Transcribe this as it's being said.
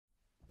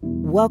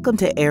Welcome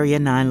to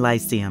Area9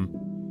 Lyceum,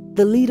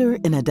 the leader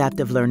in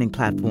adaptive learning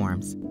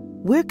platforms.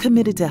 We're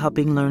committed to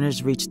helping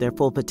learners reach their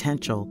full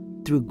potential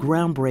through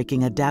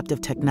groundbreaking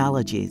adaptive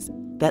technologies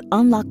that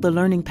unlock the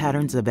learning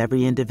patterns of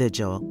every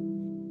individual.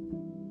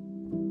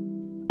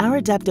 Our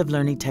adaptive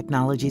learning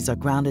technologies are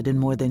grounded in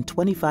more than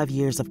 25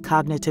 years of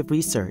cognitive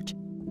research,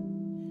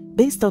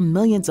 based on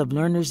millions of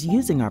learners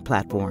using our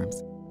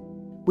platforms,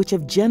 which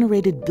have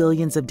generated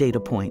billions of data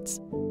points.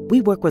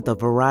 We work with a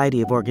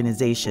variety of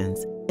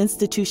organizations,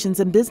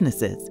 institutions, and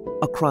businesses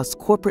across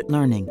corporate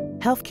learning,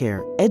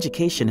 healthcare,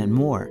 education, and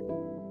more.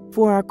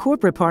 For our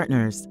corporate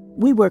partners,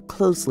 we work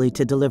closely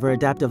to deliver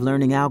adaptive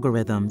learning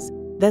algorithms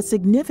that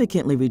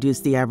significantly reduce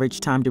the average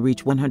time to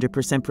reach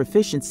 100%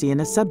 proficiency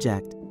in a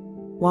subject,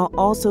 while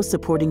also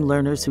supporting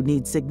learners who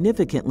need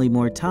significantly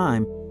more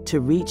time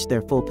to reach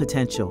their full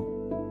potential.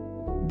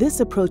 This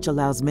approach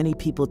allows many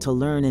people to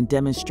learn and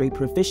demonstrate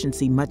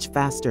proficiency much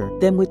faster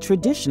than with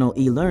traditional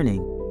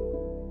e-learning.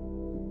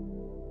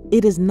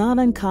 It is not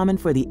uncommon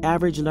for the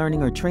average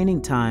learning or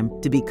training time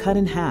to be cut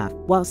in half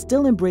while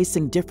still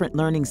embracing different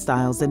learning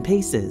styles and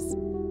paces.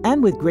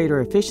 And with greater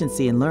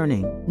efficiency in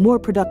learning, more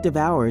productive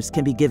hours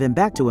can be given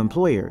back to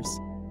employers.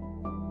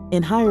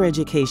 In higher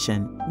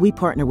education, we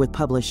partner with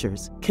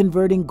publishers,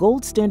 converting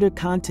gold standard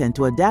content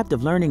to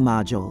adaptive learning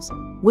modules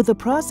with a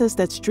process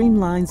that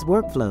streamlines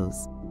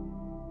workflows.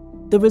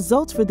 The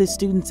results for the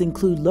students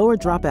include lower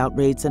dropout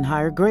rates and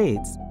higher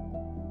grades.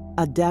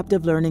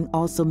 Adaptive learning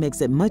also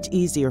makes it much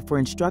easier for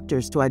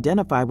instructors to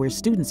identify where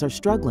students are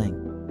struggling,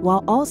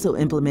 while also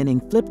implementing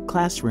flipped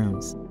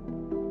classrooms.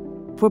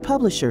 For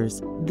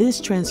publishers, this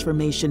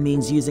transformation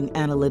means using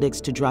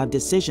analytics to drive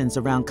decisions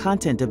around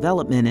content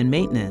development and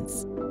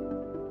maintenance.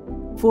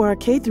 For our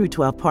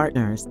K-12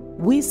 partners,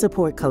 we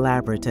support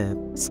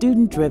collaborative,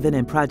 student-driven,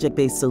 and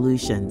project-based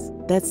solutions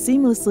that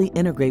seamlessly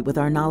integrate with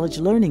our knowledge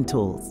learning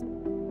tools.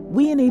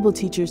 We enable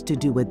teachers to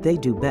do what they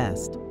do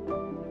best: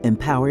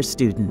 empower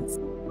students.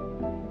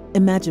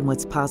 Imagine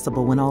what's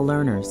possible when all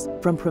learners,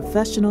 from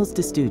professionals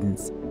to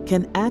students,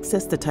 can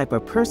access the type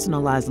of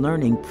personalized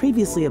learning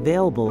previously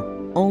available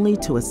only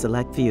to a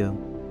select few.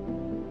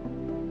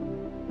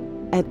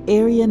 At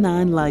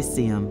Area9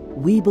 Lyceum,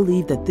 we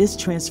believe that this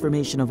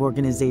transformation of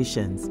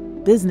organizations,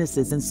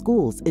 businesses, and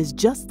schools is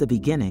just the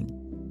beginning.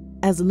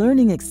 As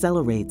learning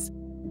accelerates,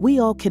 we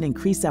all can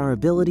increase our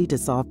ability to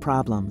solve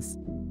problems,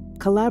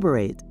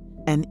 collaborate,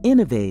 and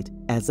innovate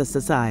as a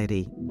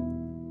society.